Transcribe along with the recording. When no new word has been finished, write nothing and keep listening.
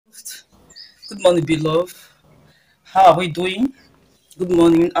Good morning, beloved. How are we doing? Good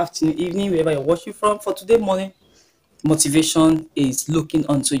morning, afternoon, evening, wherever you're watching from. For today morning, motivation is looking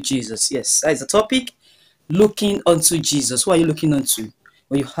unto Jesus. Yes, that is the topic. Looking unto Jesus. Who are you looking unto?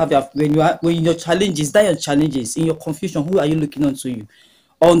 When your challenges, that your challenges, in your confusion, who are you looking unto you?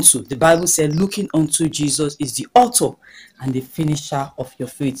 Unto. The Bible said, looking unto Jesus is the author and the finisher of your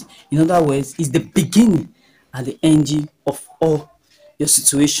faith. In other words, is the beginning and the ending of all your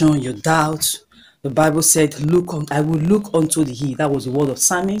situation, your doubts. The Bible said, "Look on, I will look unto the hill." That was the word of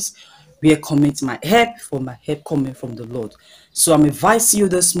psalmist. Where cometh my help? For my help coming from the Lord. So I'm advising you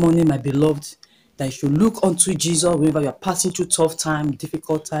this morning, my beloved, that you should look unto Jesus whenever you are passing through tough time,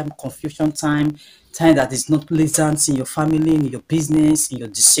 difficult time, confusion time, time that is not pleasant in your family, in your business, in your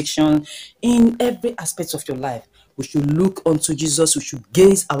decision, in every aspect of your life. We should look unto Jesus. We should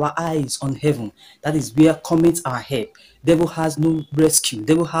gaze our eyes on heaven. That is where cometh our help. Devil has no rescue.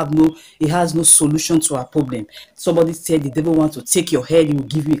 Devil have no. He has no solution to our problem. Somebody said the devil wants to take your head. He will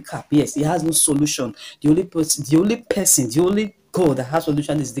give you a cap. Yes, he has no solution. The only God that has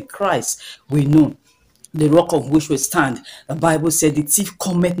solution is the Christ we know, the rock of which we stand. The Bible said the thief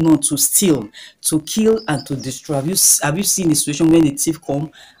cometh not to steal, to kill, and to destroy. Have you seen a situation when the thief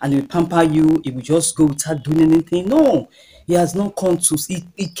come and he will pamper you, he will just go without doing anything? No. He has not come to,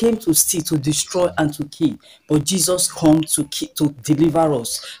 he came to steal, to destroy, and to kill. But Jesus come to deliver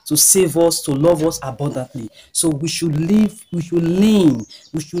us, to save us, to love us abundantly. So we should live, we should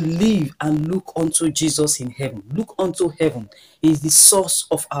live and look unto Jesus in heaven. Look unto heaven. He is the source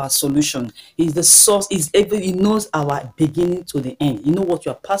of our solution. He is the source, he knows our beginning to the end. You know what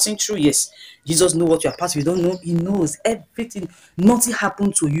you are passing through? Yes. Jesus knows what you are passing. You don't know, he knows everything. Nothing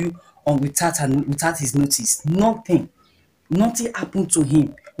happened to you without his notice. Nothing happened to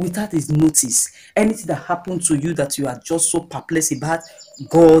him without his notice. Anything that happened to you that you are just so perplexed about,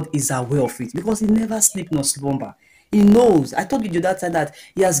 God is aware of it, because he never sleep nor slumber. He knows. I told you the other time that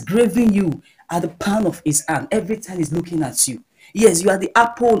he has graven you at the palm of his hand. Every time he's looking at you. Yes, you are the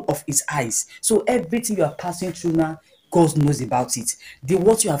apple of his eyes. So everything you are passing through now, God knows about it.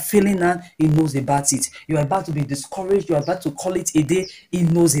 What you are feeling now, he knows about it. You are about to be discouraged, you are about to call it a day, he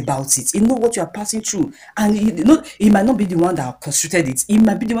knows about it. He knows what you are passing through. And he might not be the one that orchestrated it. He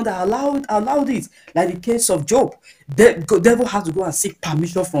might be the one that allowed it. Like the case of Job. The devil had to go and seek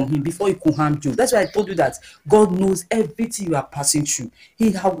permission from him before he could harm Job. That's why I told you that God knows everything you are passing through. He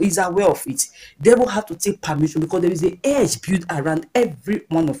is aware of it. Devil had to take permission, because there is a edge built around every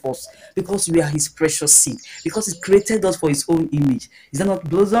one of us, because we are his precious seed, because he created us for his own image. Is that not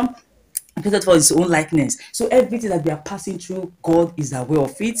blossom? Created for his own likeness. So everything that we are passing through, God is aware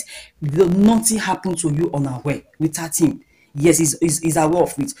of it. Nothing happened to you unaware without him. Yes, he's aware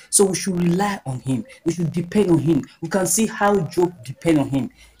of it. So we should rely on him. We should depend on him. We can see how Job depend on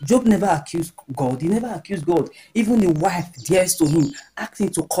him. Job never accused God. He never accused God. Even the wife dares to him, asking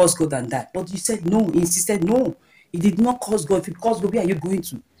to curse God and die. But he said no. He insisted no. He did not curse God. If you curse God, where are you going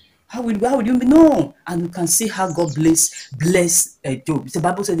to? How would you be? No. And you can see how God bless Job. The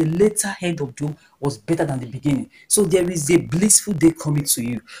Bible said the later end of Job was better than the beginning. So there is a blissful day coming to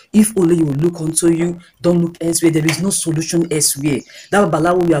you. If only you will look unto you, don't look elsewhere. There is no solution elsewhere. That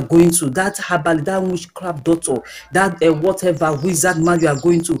balawo you are going to, that herbal, that witchcraft doctor, that whatever wizard man you are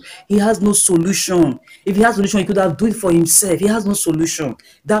going to, he has no solution. If he has solution, he could have done it for himself. He has no solution.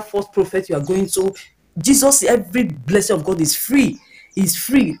 That false prophet you are going to, Jesus, every blessing of God is free. Is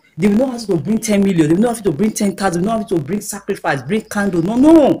free. They will not have to bring 10 million. They will not have to bring 10,000. They will not have to bring sacrifice, bring candle.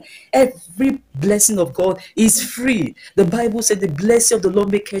 No. Every blessing of God is free. The Bible said the blessing of the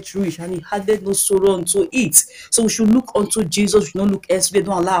Lord maketh rich, and he added no sorrow unto it. So we should look unto Jesus. We should not look elsewhere.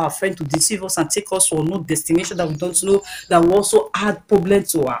 Don't allow our friend to deceive us and take us to no destination that we don't know, that will also add problem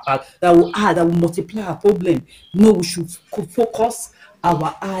to that will multiply our problem. No, we should focus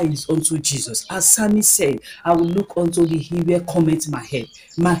our eyes unto Jesus. As Sammy said, I will look unto the hill where cometh my help.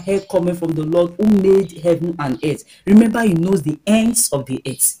 My help cometh from the Lord who made heaven and earth. Remember, he knows the ends of the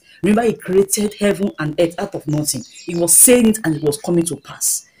earth. Remember, he created heaven and earth out of nothing. He was saying it and it was coming to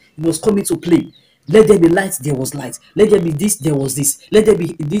pass. It was coming to play. Let there be light, there was light. Let there be this, there was this. Let there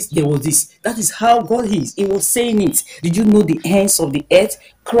be this, there was this. That is how God is. He was saying it. Did you know the ends of the earth?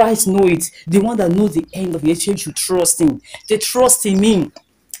 Christ know it. The one that knows the end of the earth, you should trust him. They trust in him,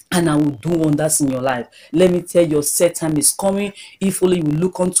 and I will do wonders in your life. Let me tell you, your set time is coming. If only you will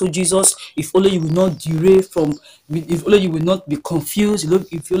look unto Jesus, if only you will not derail from, if only you will not be confused,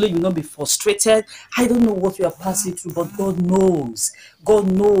 if only you will not be frustrated. I don't know what you are passing through, but God knows. God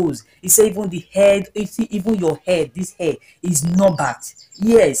knows. He said even the head, even your head, this hair is not backed.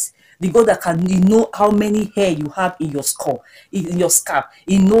 Yes. The God that can, He know how many hair you have in your skull, in your scalp.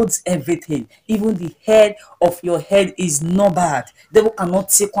 He knows everything. Even the head of your head is not bad. Devil cannot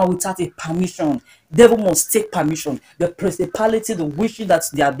take one without a permission. Devil must take permission. The principality, the witches that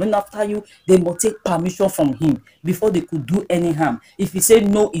they are doing after you, they must take permission from him before they could do any harm. If he say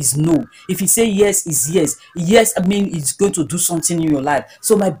no, is no. If he say yes, is yes. Yes, I mean he's going to do something in your life.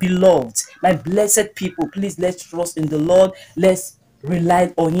 So my beloved, my blessed people, please let's trust in the Lord. Let's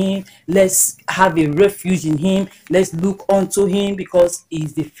rely on him. Let's have a refuge in him. Let's look unto him, because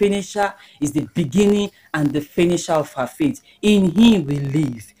he's the finisher, is the beginning and the finisher of our faith. In him we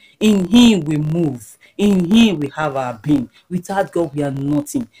live, in him we move, in him we have our being. Without God we are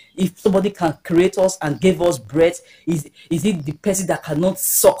nothing. If somebody can create us and give us breath, is it the person that cannot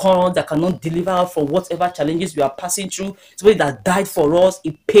succor, that cannot deliver us from whatever challenges we are passing through? Somebody that died for us,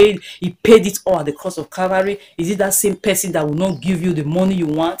 he paid it all at the cost of Calvary. Is it that same person that will not give you the money you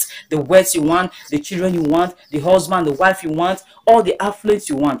want, the wealth you want, the children you want, the husband, the wife you want, all the affluence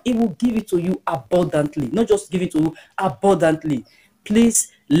you want? He will give it to you abundantly, not just give it to you abundantly.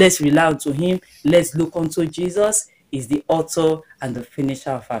 Please, let's rely on him. Let's look unto Jesus. Is the author and the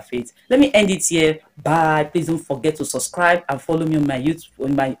finisher of our faith. Let me end it here. Bye. Please don't forget to subscribe and follow me on my YouTube,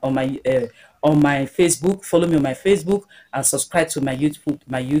 on my Facebook. Follow me on my Facebook and subscribe to my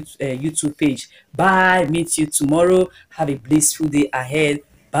YouTube page. Bye. Meet you tomorrow. Have a blissful day ahead.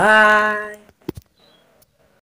 Bye.